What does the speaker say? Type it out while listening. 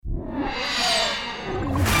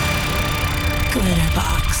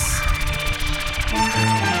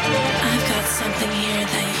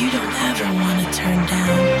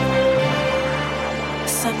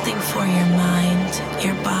for your mind,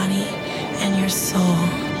 your body, and your soul.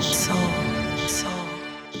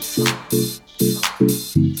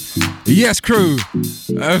 Yes, crew,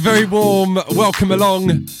 a very warm welcome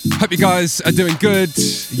along. Hope you guys are doing good.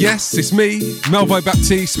 Yes, it's me, Melvo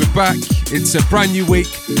Baptiste. We're back. It's a brand new week.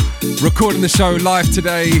 Recording the show live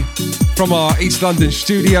today from our East London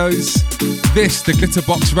studios. This, the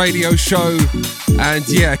Glitterbox radio show. And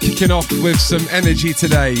yeah, kicking off with some energy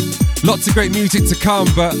today. Lots of great music to come,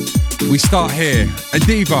 but we start here. A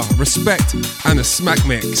diva, respect, and a smack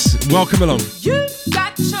mix. Welcome along. You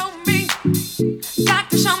got to show me,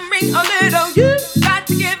 a little. You got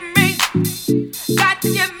to give me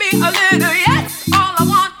a little. Yes, all I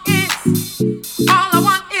want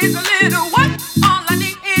is a little. What? All I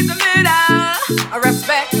need is a little. I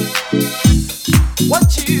respect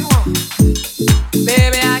what you want,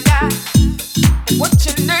 baby. I got what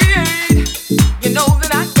you need. You know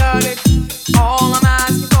that I got it. All I'm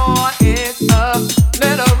asking for is a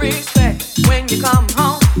little respect. When you come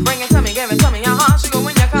home, bring it to me, give it to me. Your heart sugar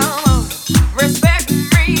when you come home. Respect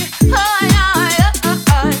me.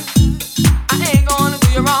 I ain't gonna do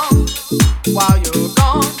you wrong while you're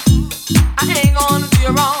gone. I ain't gonna do you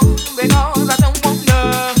wrong because I don't want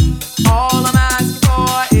love. All I'm asking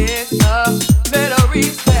for is a little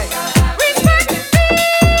respect. Respect me.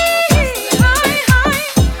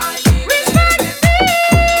 Respect me.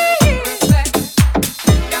 Respect me.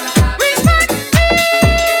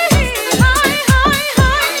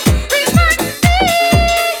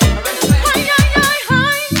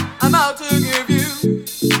 I'm out to give you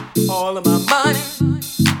all of my money,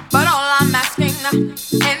 but all I'm asking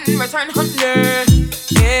in return, honey,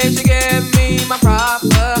 is you give me my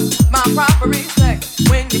proper respect.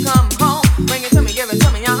 When you come home, bring it to me, give it to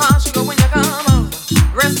me. Your heart sugar when you come home.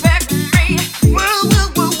 Respect me. Woo, woo,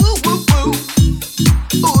 woo, woo, woo, woo.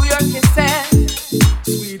 Ooh, your kisses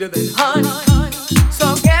sweeter than honey.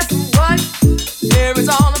 So guess what? Here is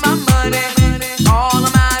all of my money. All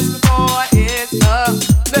I'm asking for is a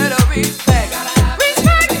little respect.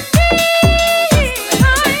 Respect me. Respect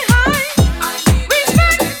me.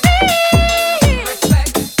 Respect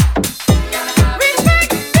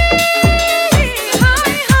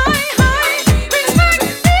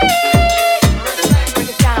me. Break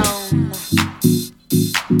it down.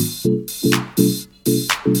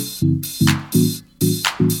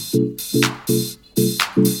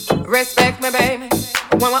 Respect me, baby,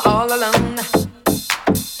 when we're all alone.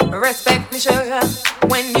 Respect me, sugar,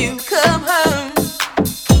 when you come home.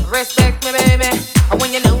 Respect me, baby,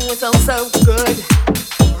 when you know it's all so good.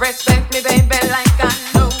 Respect me, baby, like I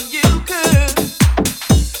know you could.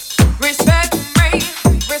 Respect me,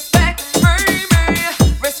 respect me,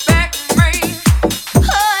 respect me.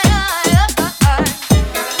 Gotta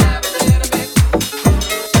have a little bit,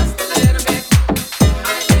 just a little bit.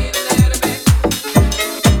 I need a little bit.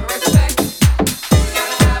 Respect.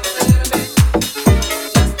 Gotta have a little bit,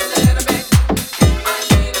 just a little bit. I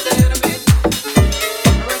need a little bit.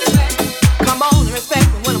 Respect. Come on and respect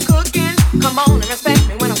me when I'm cooking. Come on and respect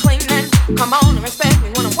me when I'm cleaning. Come on and respect me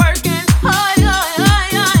when I'm working. Hi, hi, hi,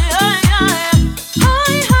 hi, hi,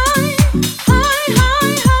 hi, hi, hi, hi,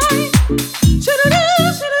 hi. Shoo-doo-doo,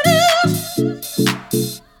 shoo-doo-doo.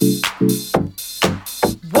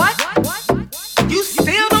 What? You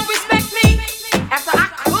still don't respect me after I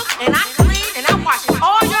cook and I clean and I wash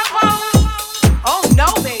all your clothes? Oh no,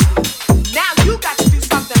 baby. Now you got to do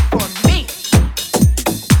something for me.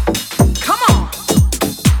 Come on.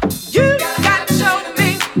 You got to show me.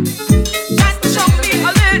 Got to show me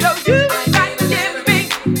a little. You got to give me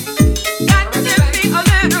a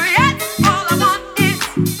little. Yes, all I want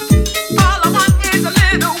is a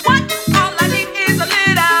little. What? All I need is a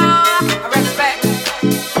little respect.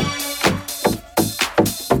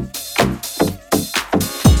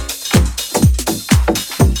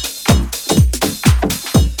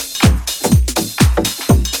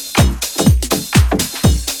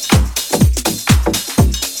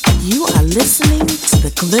 You are listening to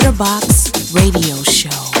the Glitterbox radio show.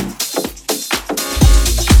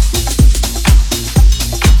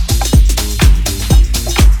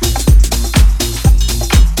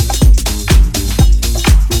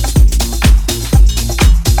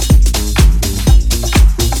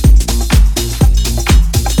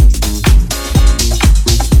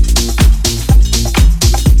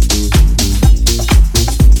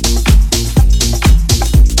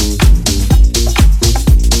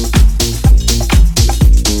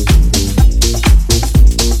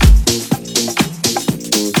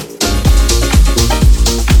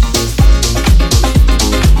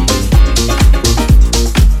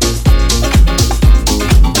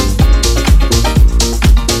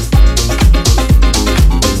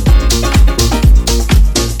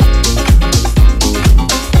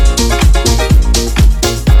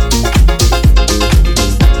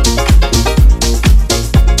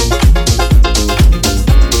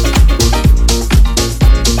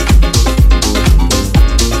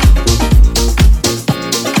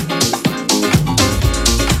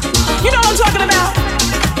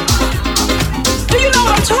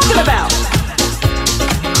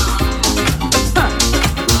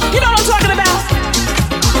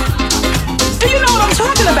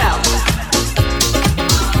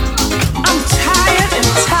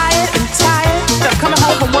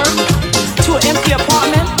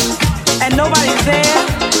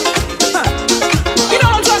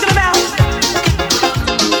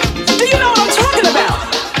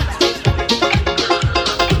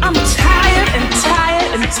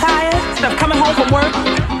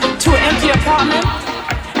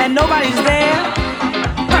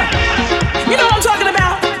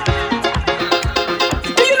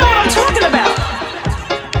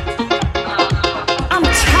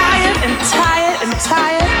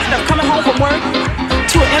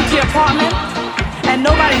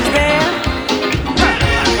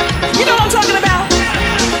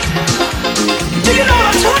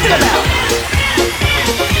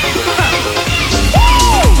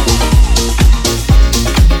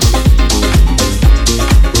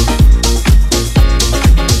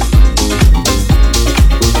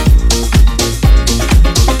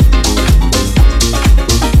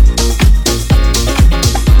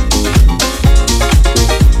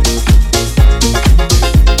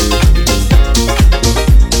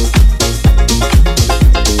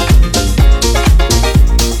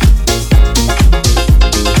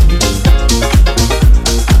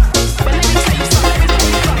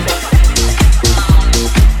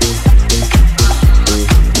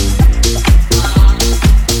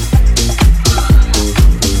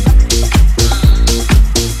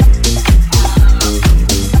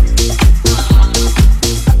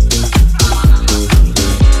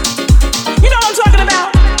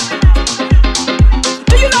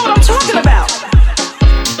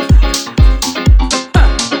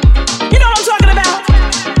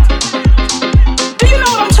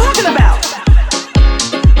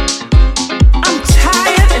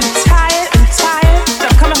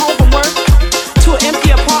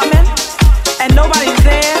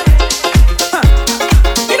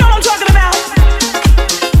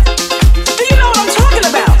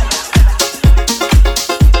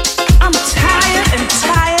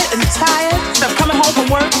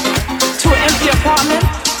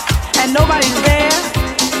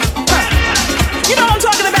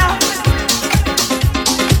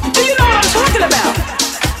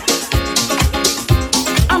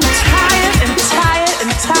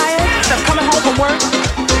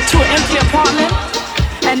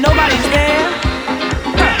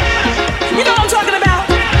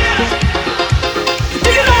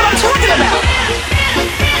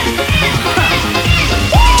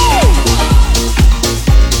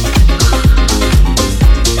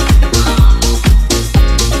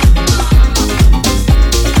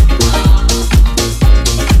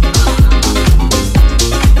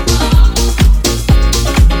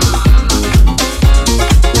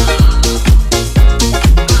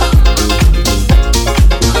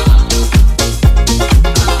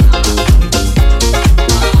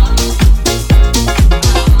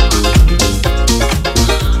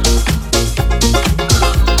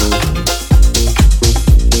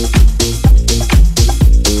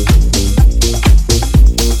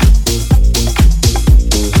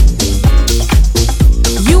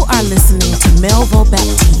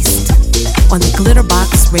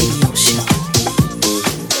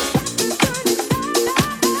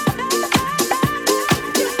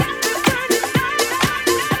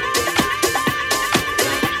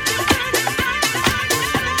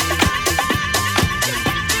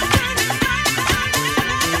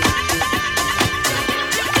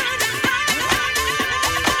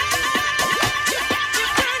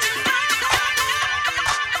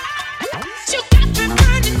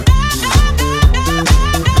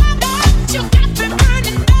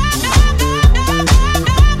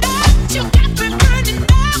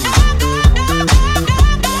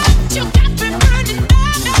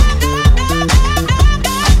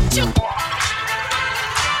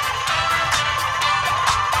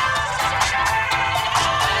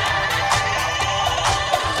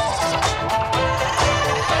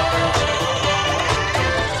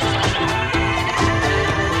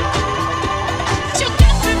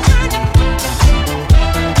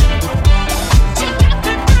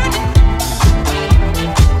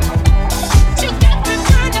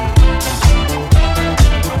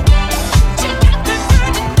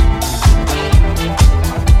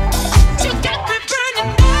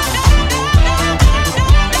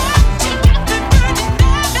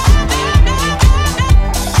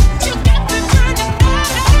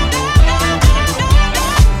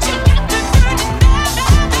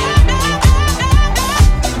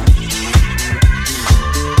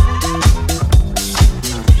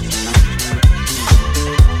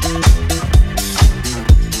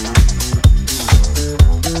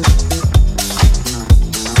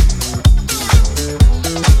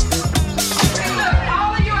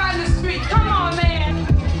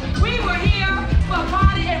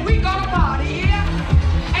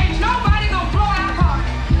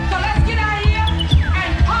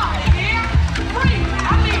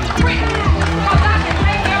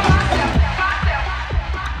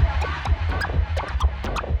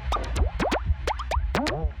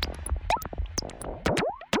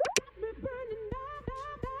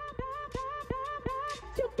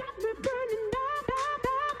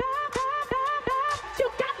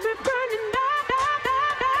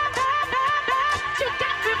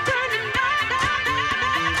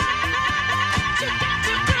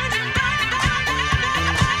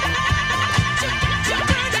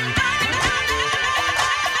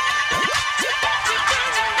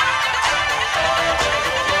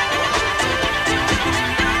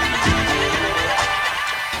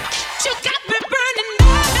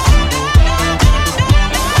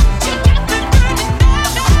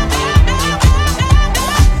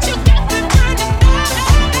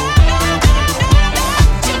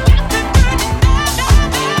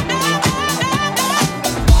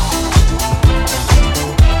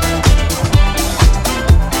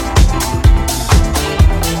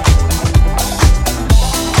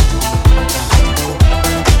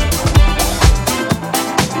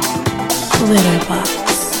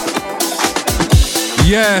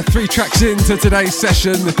 Yeah, 3 tracks into today's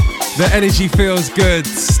session. The energy feels good.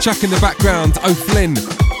 Chuck in the background, O'Flynn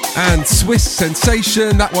and Swiss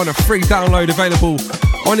Sensation. That one a free download available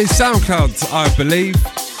on his SoundCloud, I believe.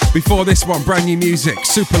 Before this one, brand new music,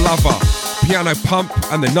 Super Lover, Piano Pump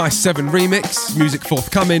and the Nice 7 remix, music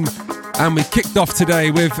forthcoming. And we kicked off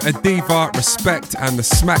today with a Diva, Respect and the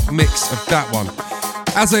smack mix of that one.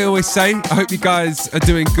 As I always say, I hope you guys are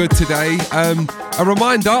doing good today. A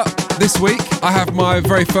reminder, this week I have my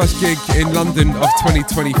very first gig in London of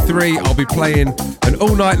 2023. I'll be playing an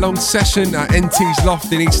all-night long session at NT's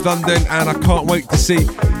Loft in East London, and I can't wait to see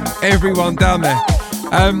everyone down there.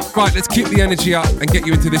 Right, let's keep the energy up and get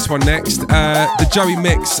you into this one next. The Joey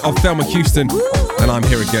mix of Thelma Houston, and I'm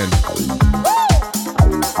here again.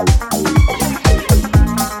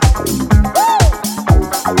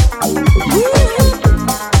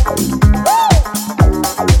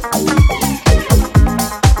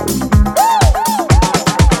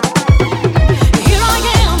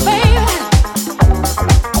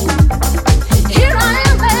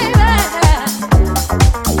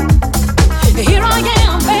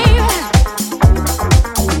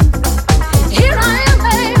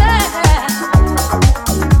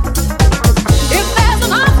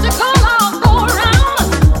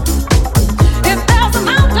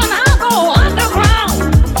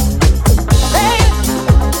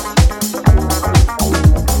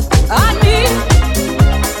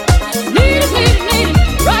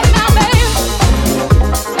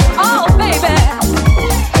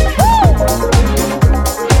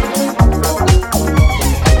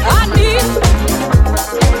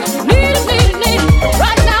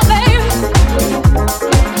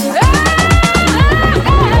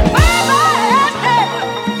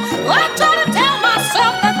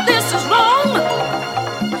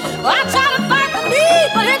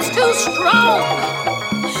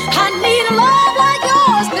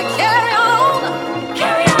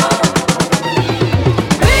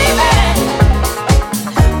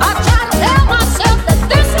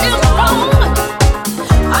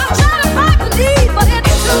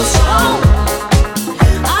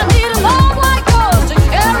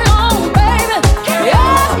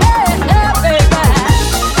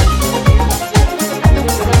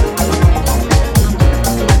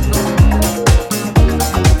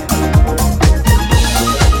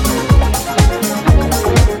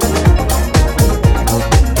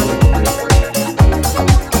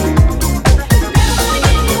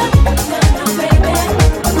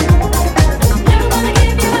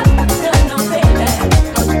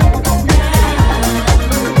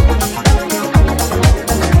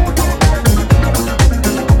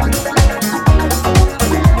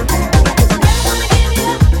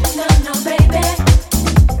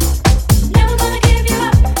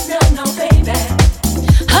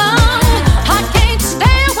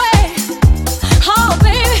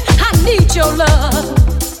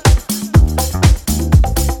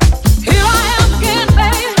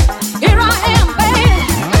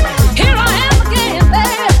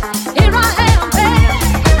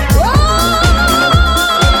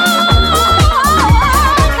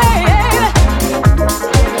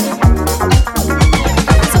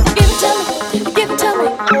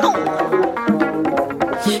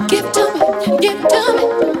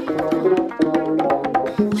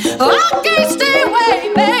 I can't stay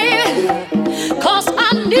away, baby.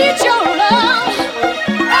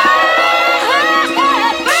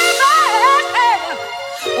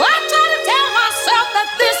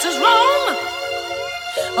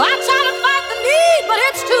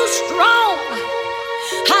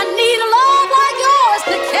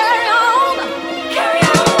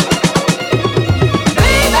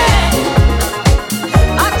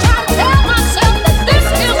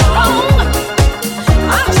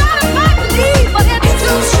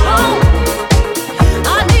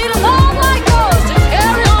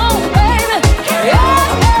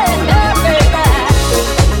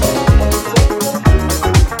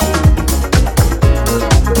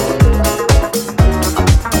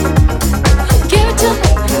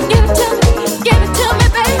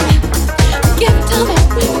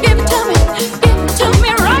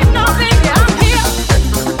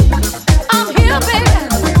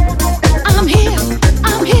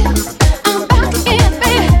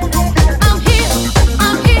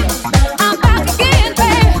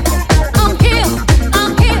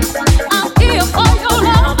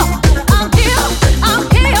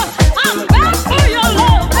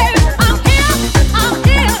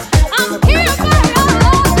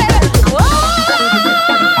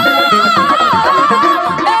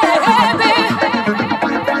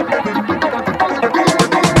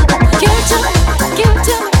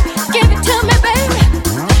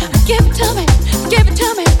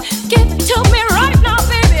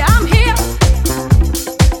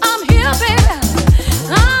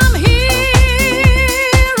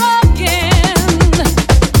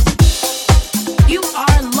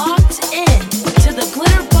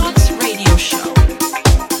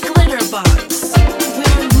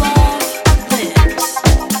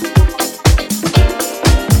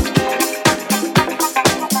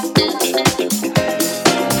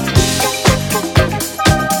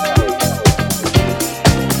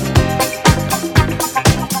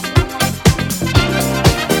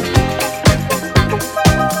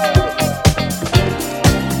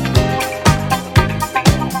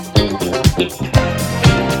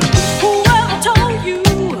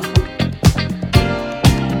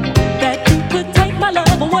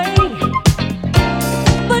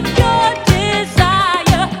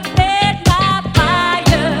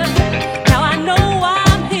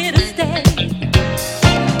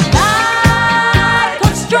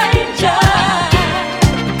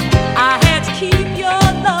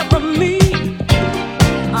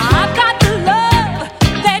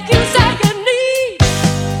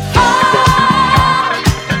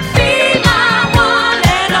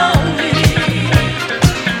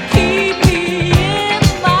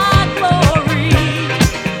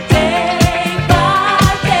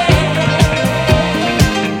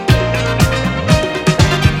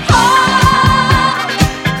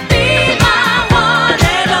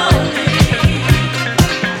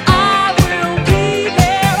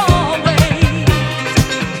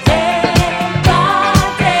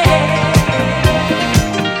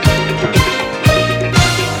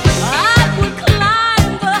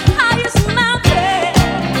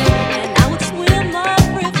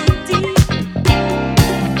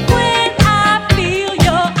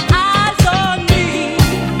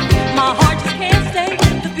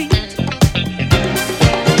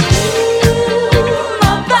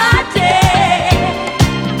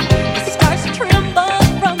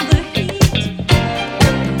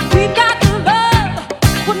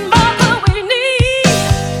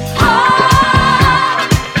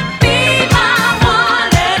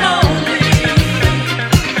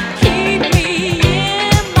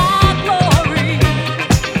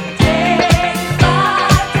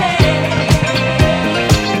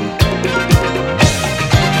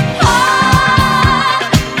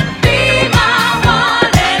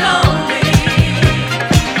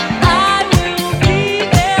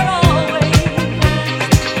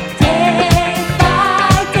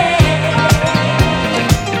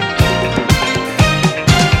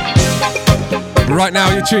 Right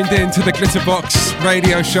now you're tuned in to the Glitterbox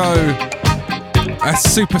radio show. A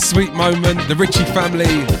super sweet moment, the Ritchie family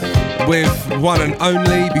with One and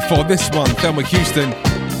Only. Before this one, Thelma Houston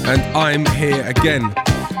and I'm Here Again.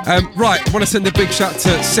 Right, I want to send a big shout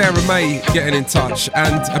to Sarah May getting in touch,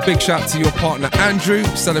 and a big shout to your partner Andrew,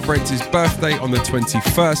 celebrates his birthday on the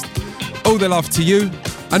 21st. All the love to you.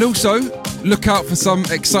 And also, look out for some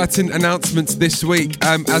exciting announcements this week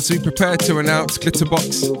as we prepare to announce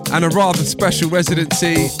Glitterbox and a rather special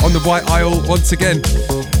residency on the White Isle once again.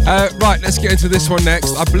 Right, let's get into this one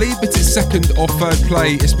next. I believe it's its second or third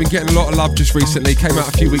play. It's been getting a lot of love just recently. Came out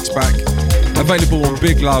a few weeks back. Available on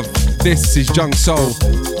Big Love. This is Jung Soul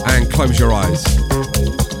and Close Your Eyes.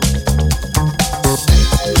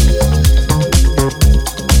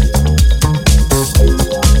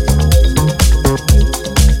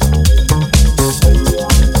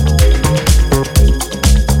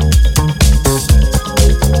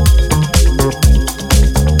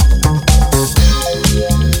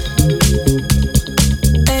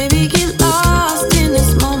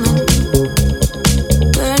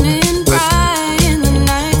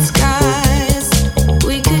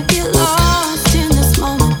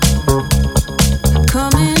 Moment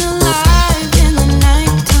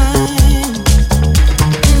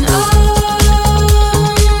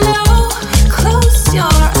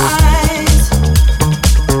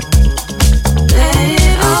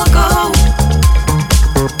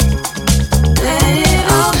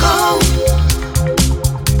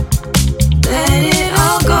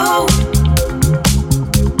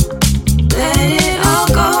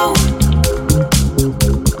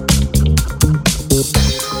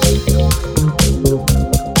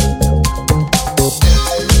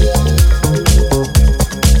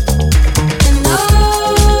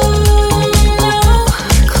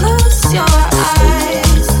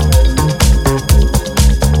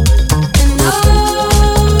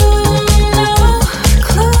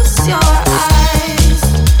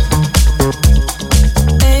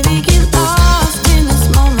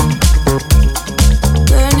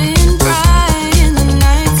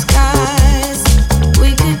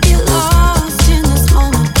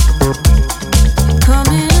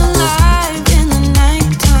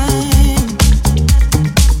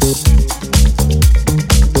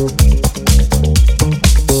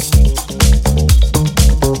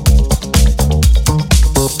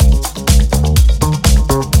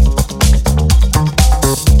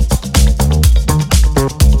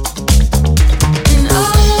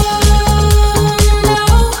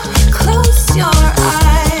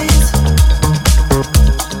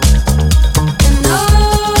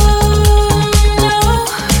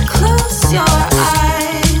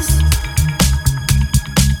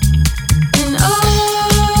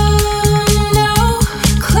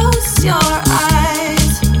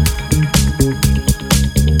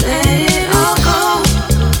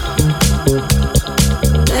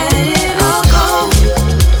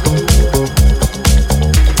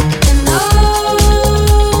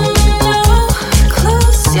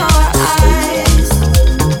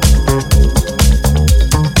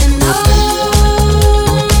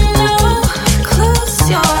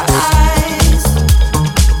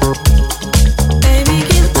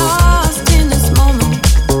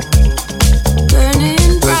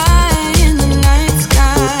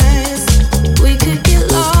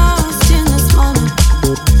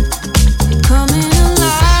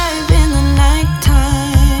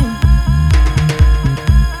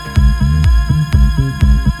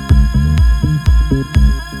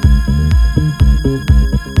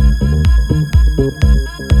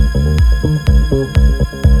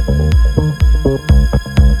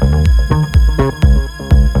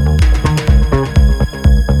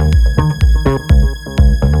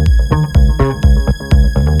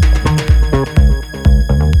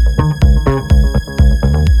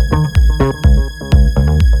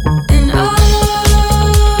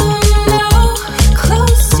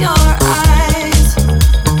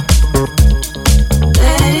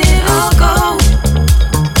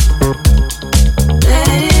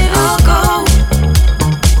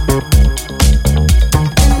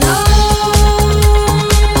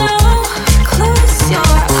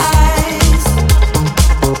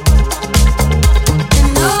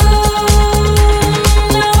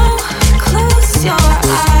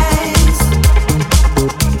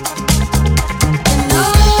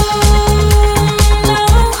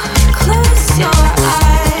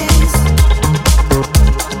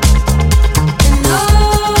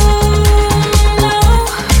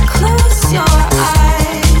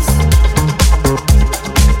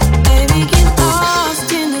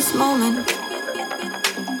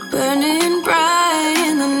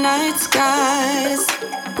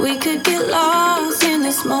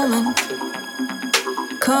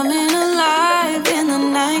coming alive in the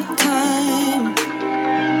nighttime.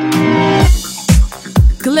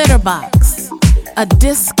 Glitterbox, a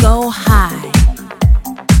disco high.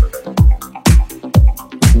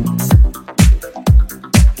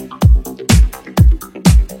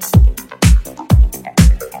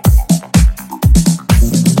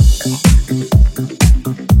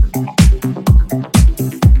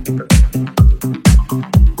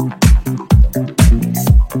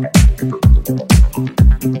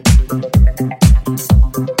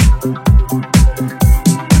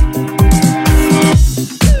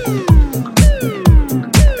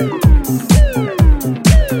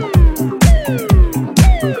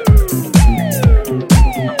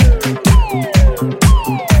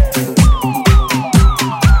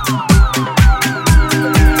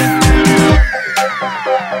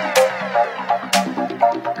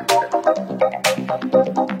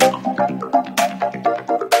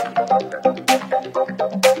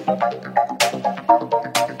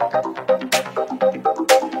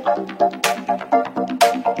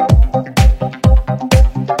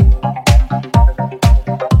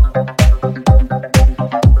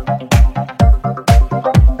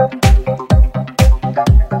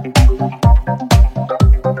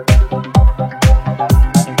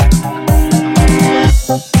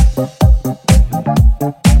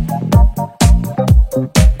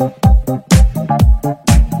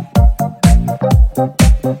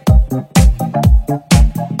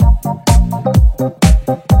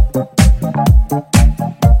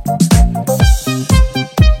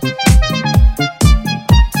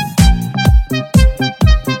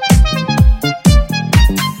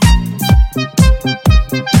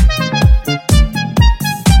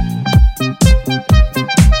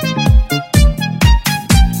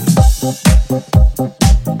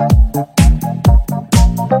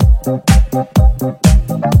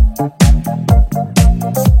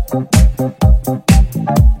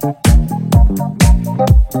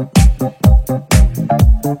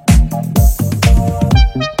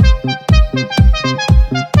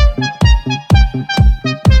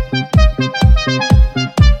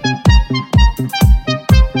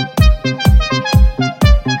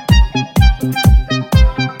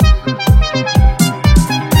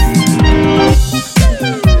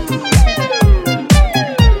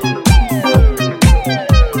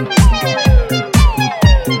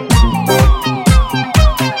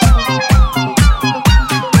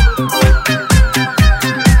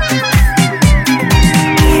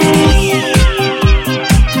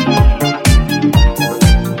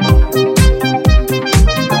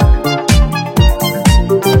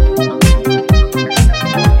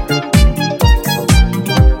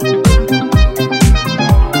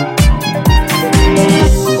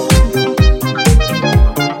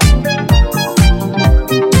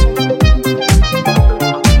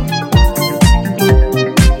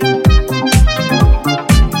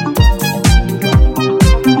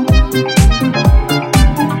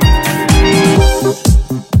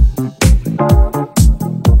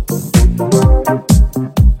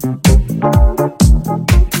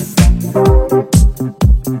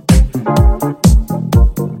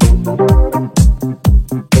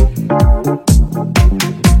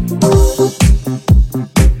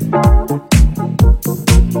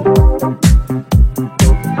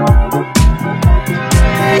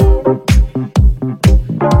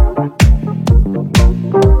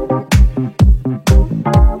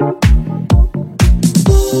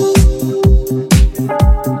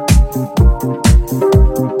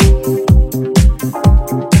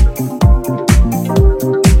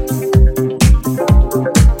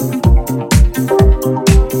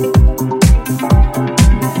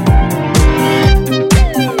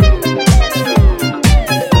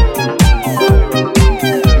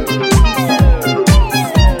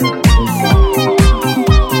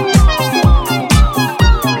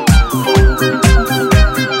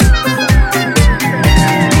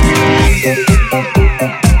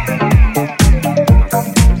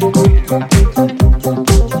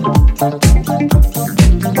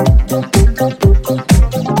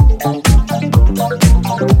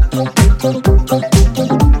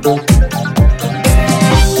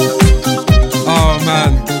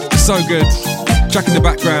 Track in the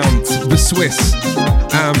background, The Swiss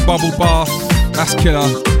and Bubble Bath, that's killer.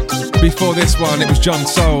 Before this one, it was John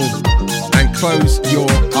Soul and Close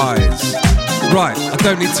Your Eyes. Right, I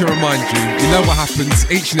don't need to remind you, you know what happens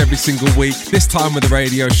each and every single week. This time with the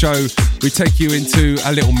radio show, we take you into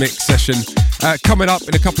a little mix session. Coming up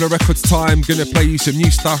in a couple of records time, gonna play you some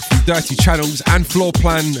new stuff from Dirty Channels and Floor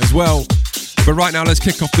Plan as well. But right now, let's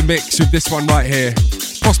kick off the mix with this one right here.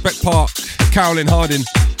 Prospect Park, Carolyn Hardin,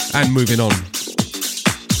 and Moving On.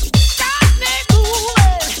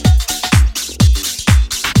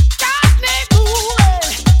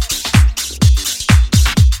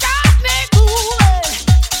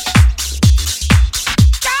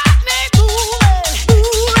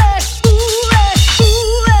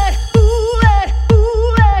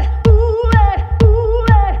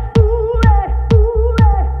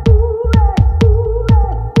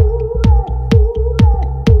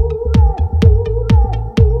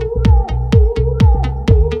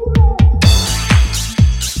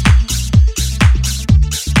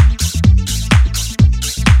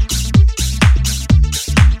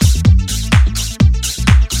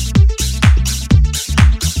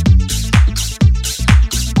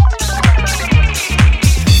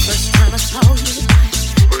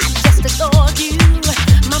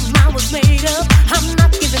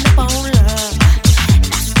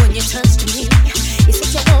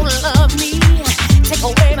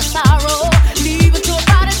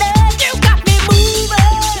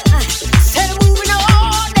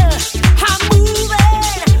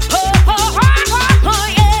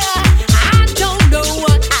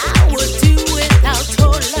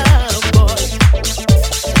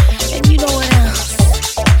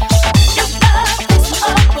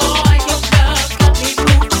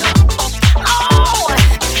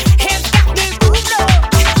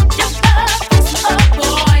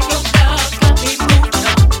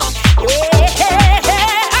 Yeah.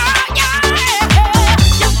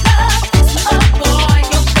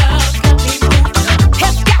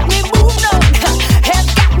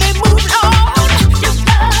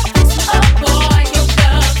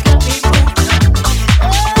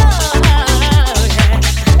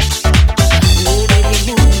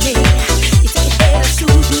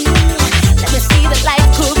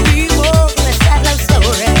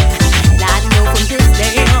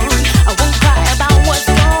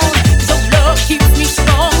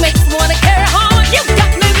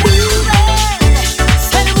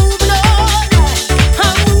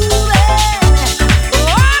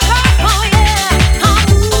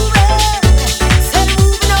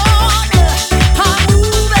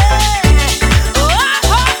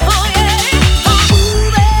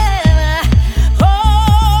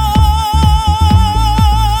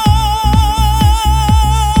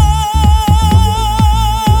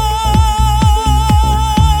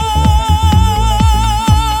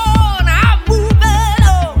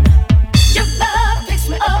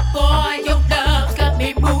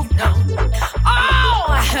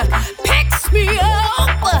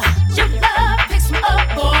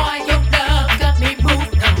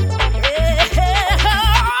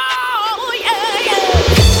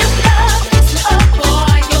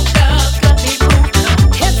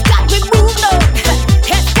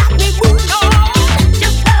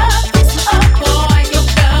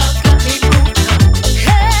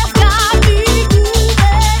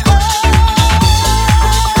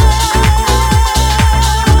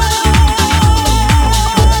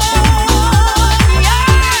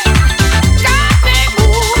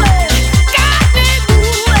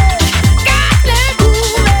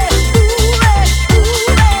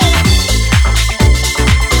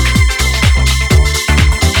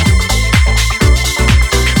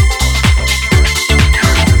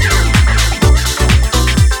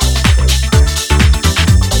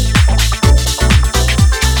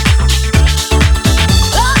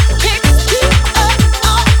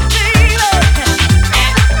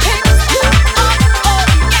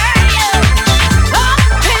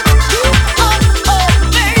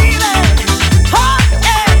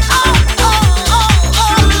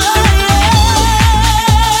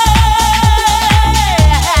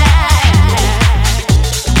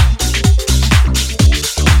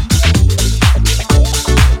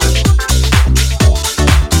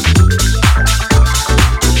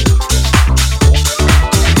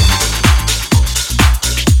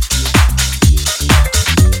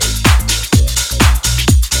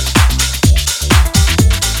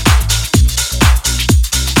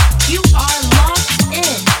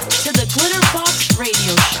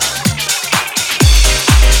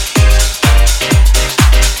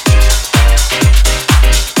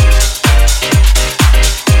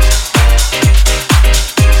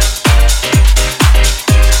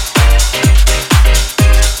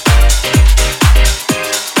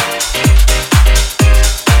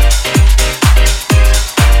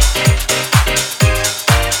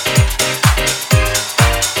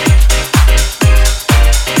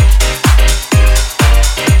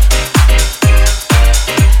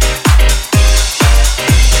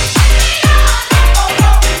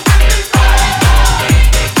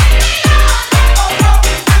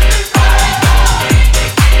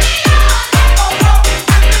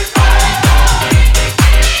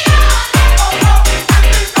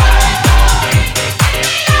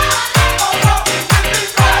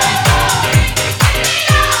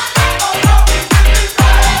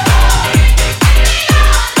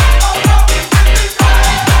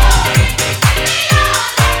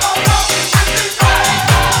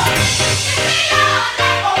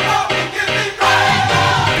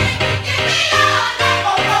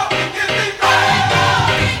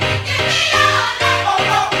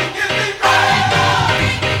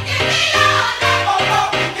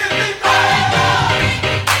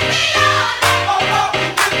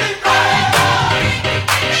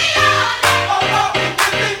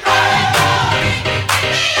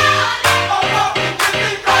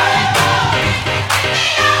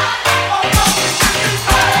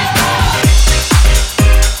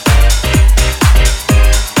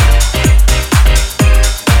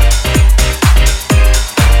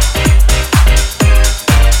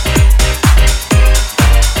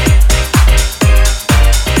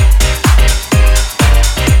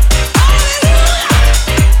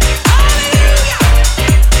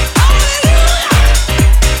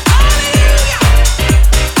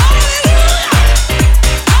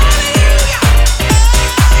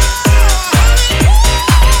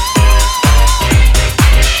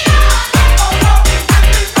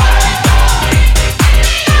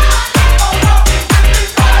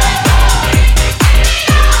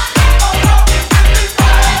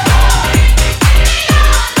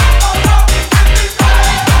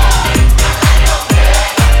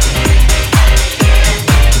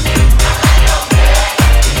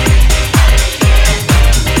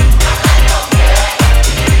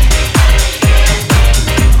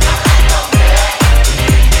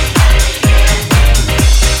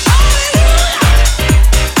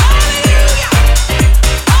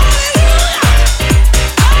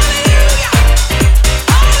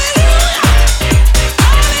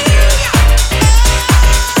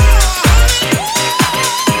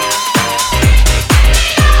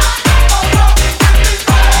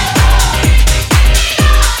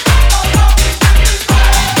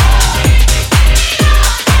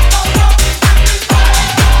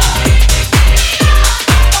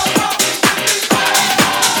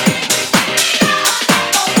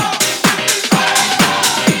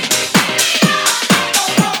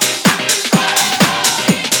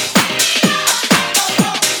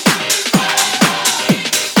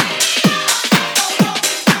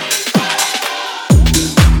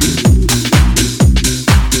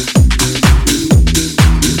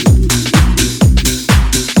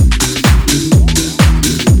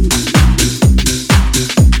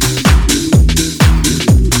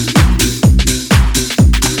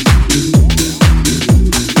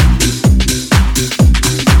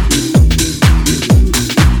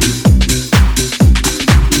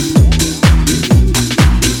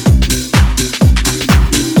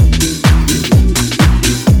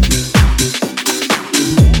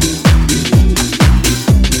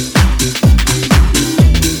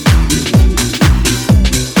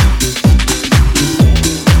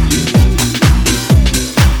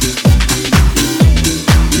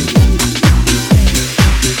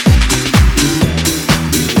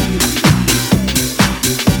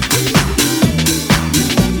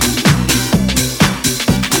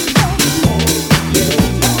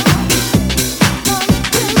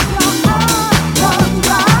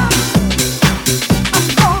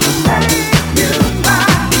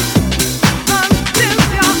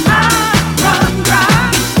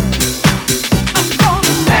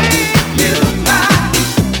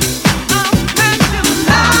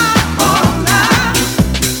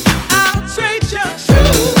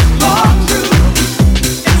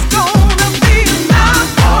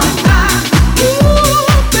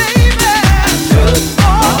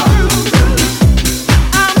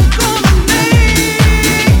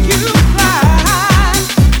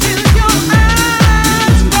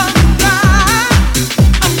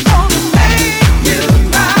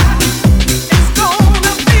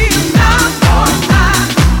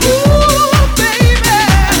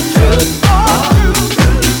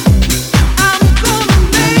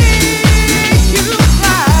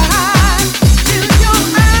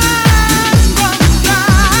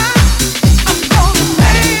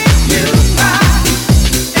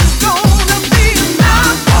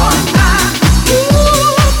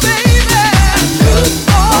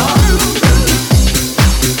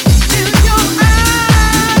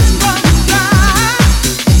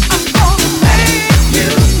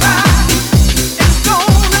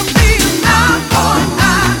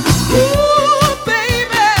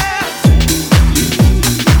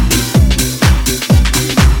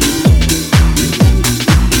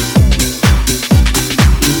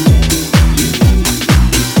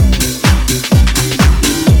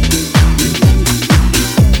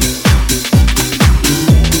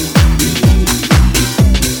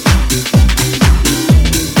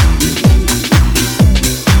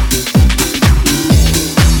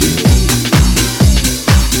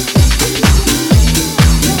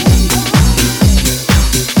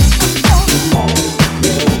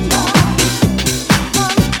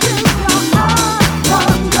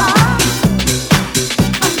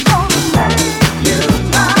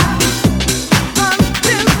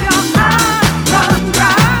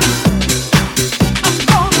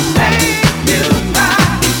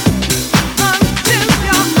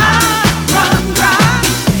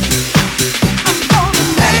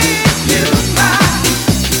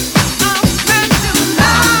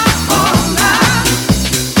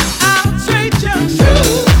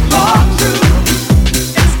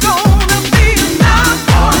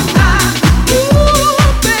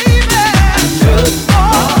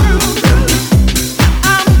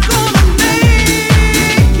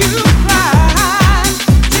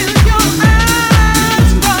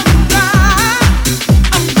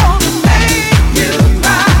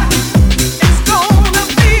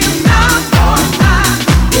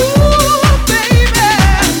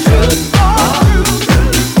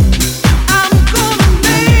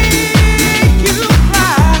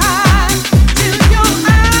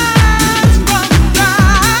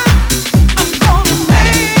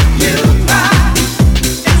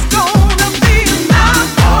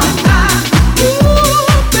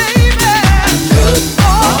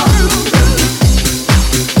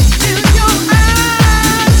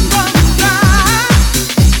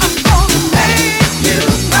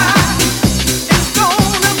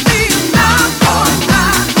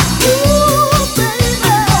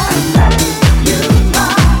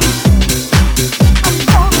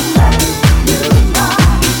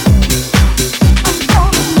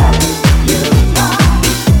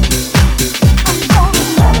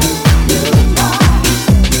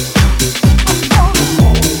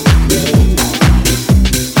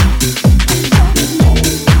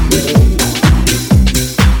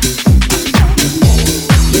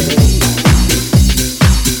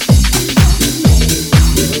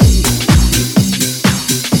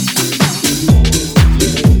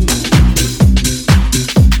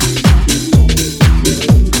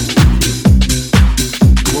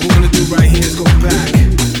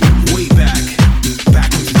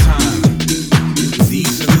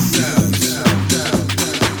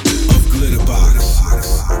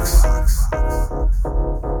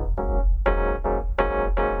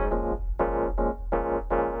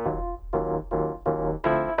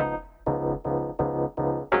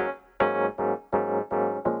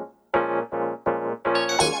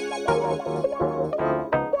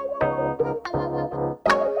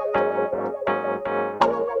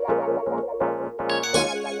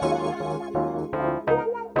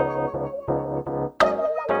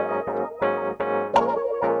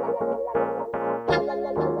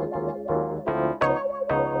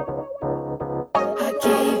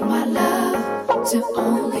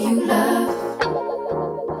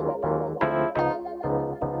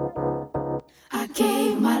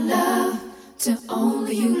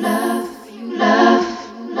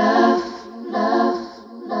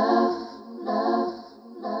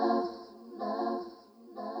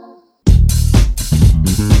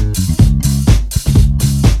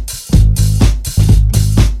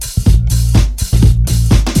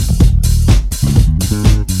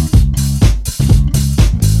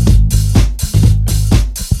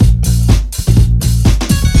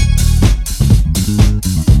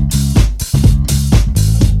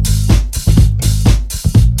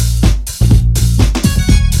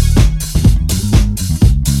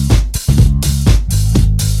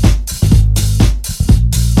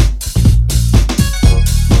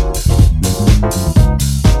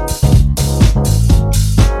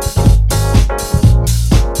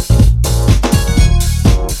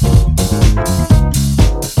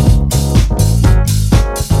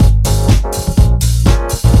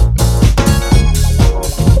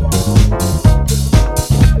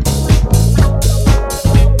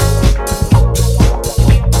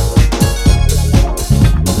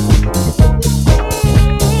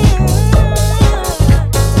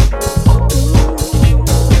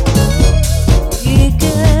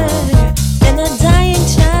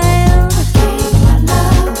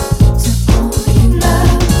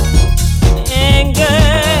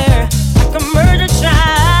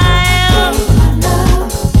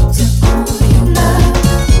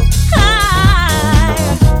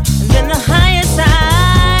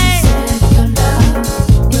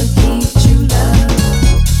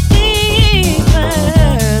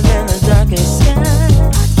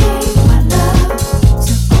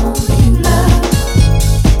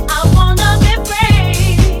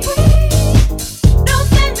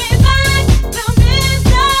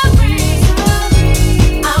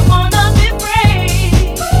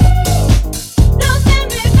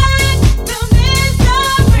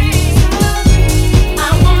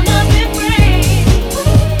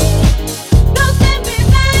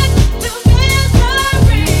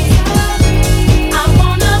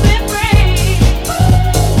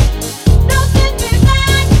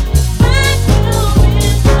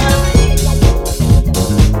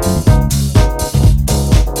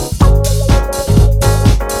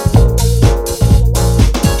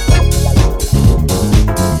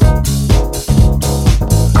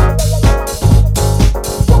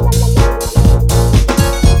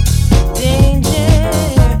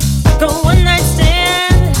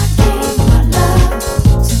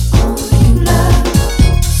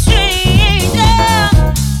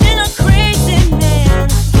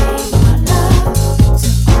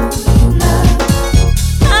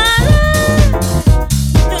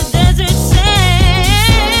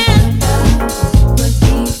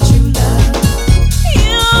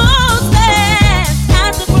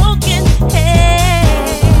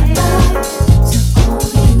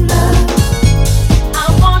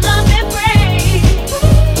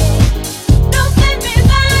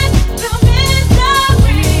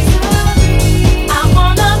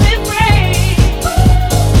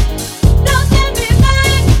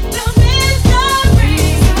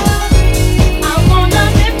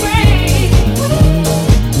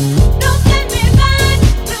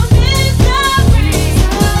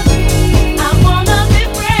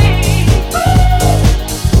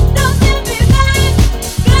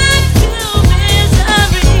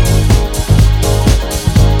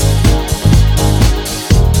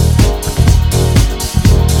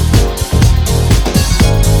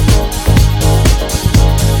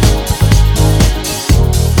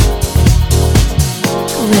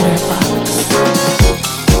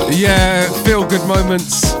 feel-good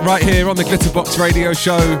moments right here on the Glitterbox Radio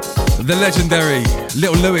Show. The legendary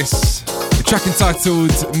Little Lewis, the track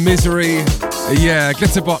entitled Misery. Yeah,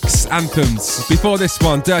 Glitterbox anthems. Before this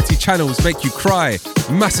one, Dirty Channels, Make You Cry.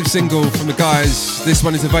 Massive single from the guys. This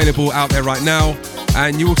one is available out there right now.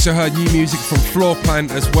 And you also heard new music from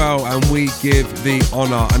Floorplan as well, and we give the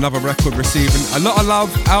honour. Another record receiving a lot of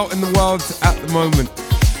love out in the world at the moment.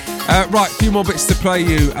 Right, a few more bits to play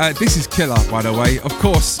you. This is Killer, by the way. Of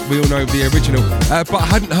course, we all know the original, but I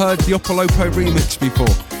hadn't heard the Opolopo remix before.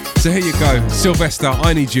 So here you go, Sylvester,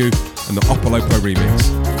 I Need You, and the Opolopo remix.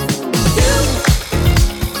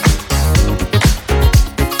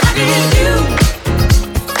 I need you.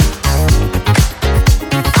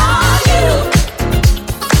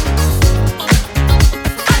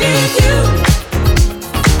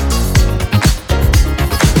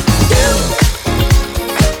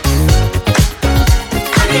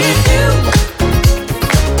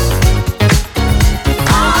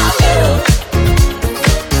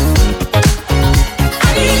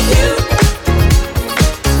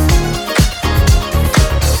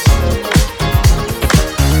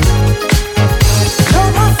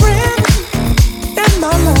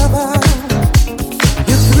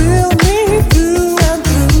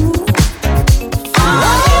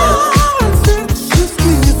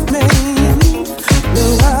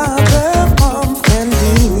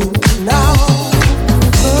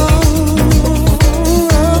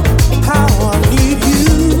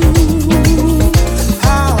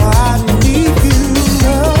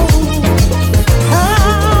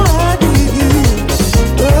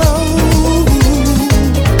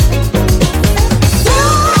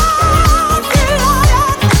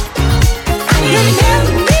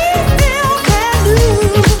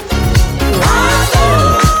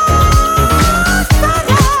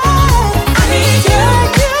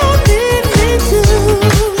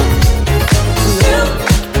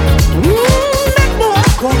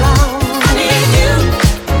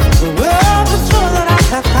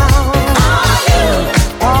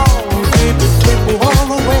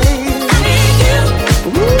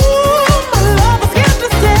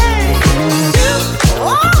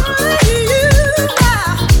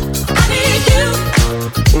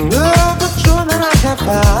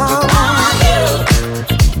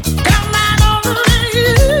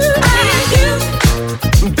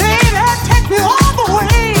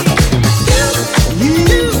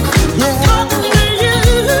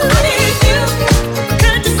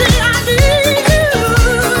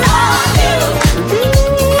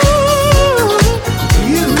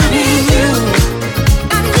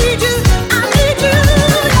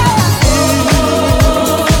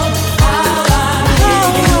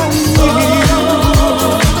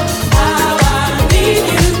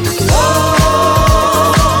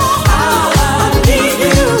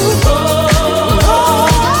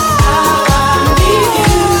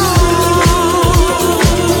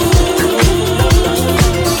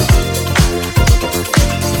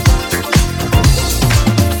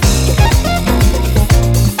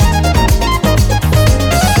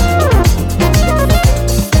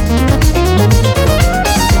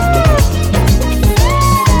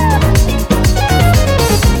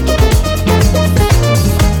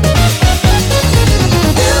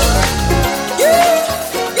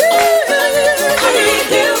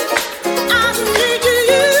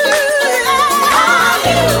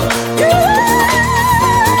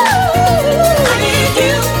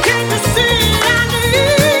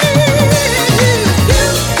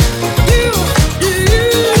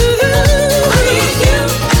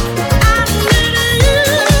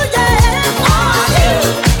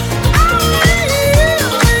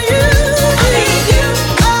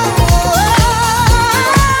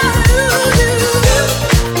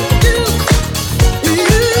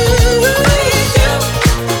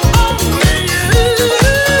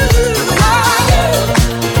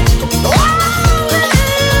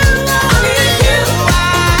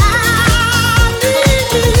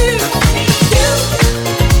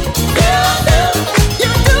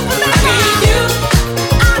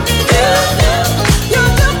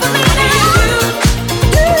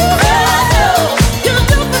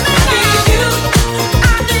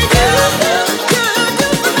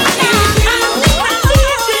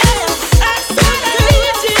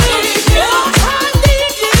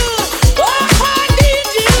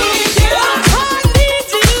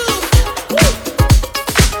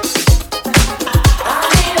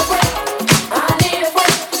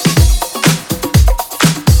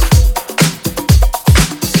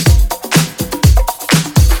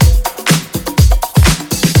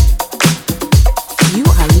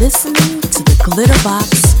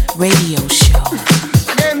 Radio Show.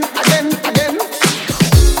 Again, again, again.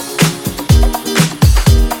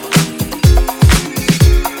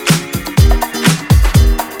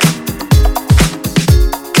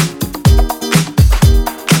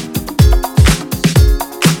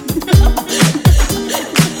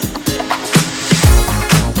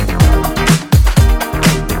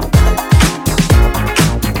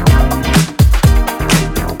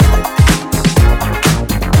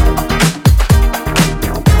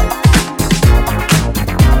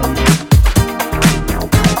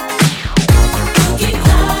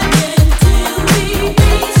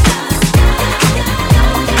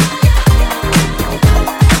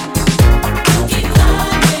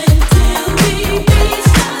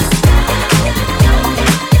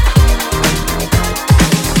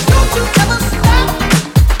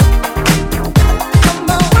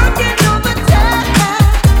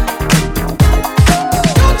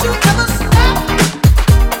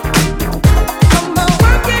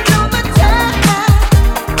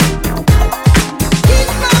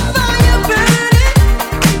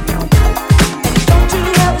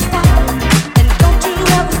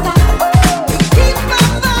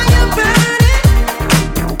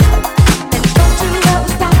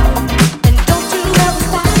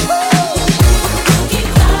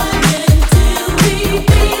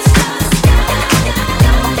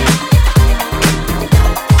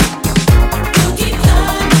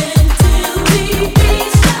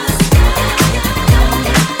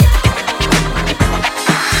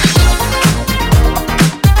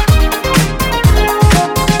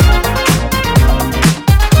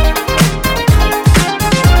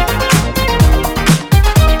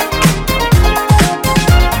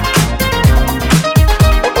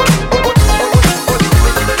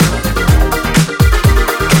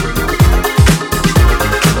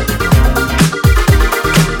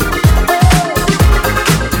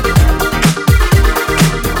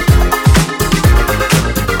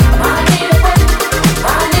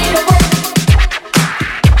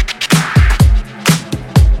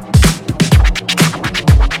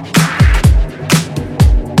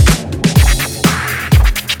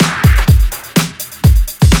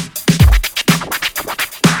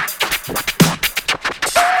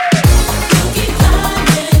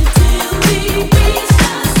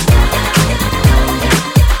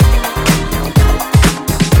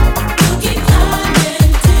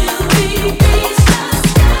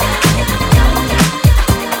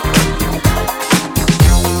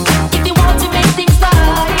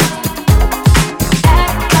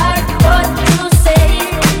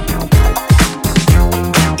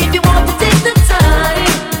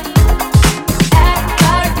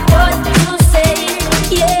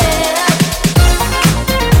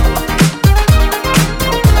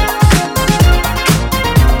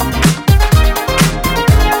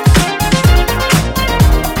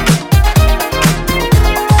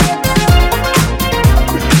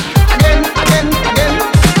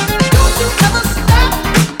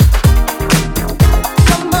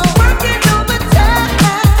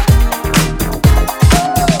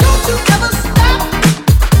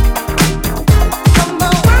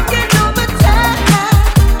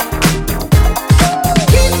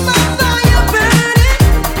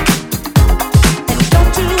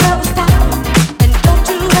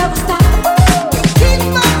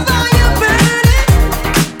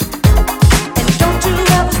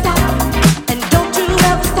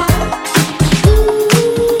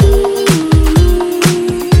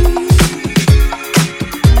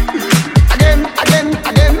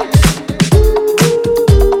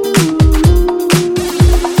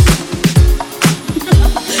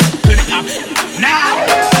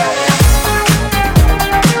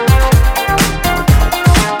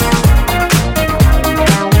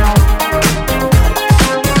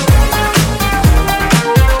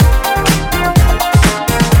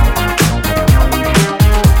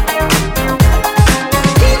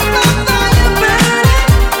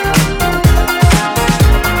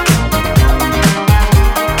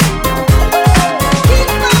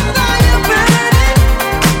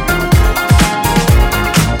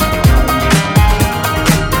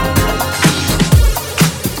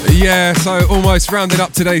 Yeah, so almost rounded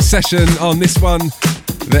up today's session on this one.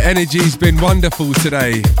 The energy's been wonderful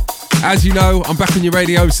today. As you know, I'm back on your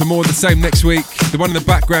radio, so more of the same next week. The one in the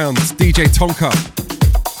background, DJ Tonka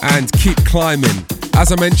and Keep Climbing.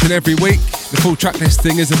 As I mention every week, the full track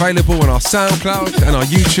listing is available on our SoundCloud and our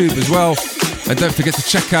YouTube as well. And don't forget to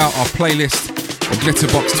check out our playlist on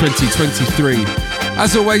Glitterbox 2023.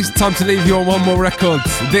 As always, time to leave you on one more record.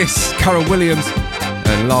 This, Carol Williams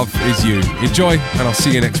and Love Is You. Enjoy, and I'll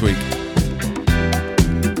see you next week.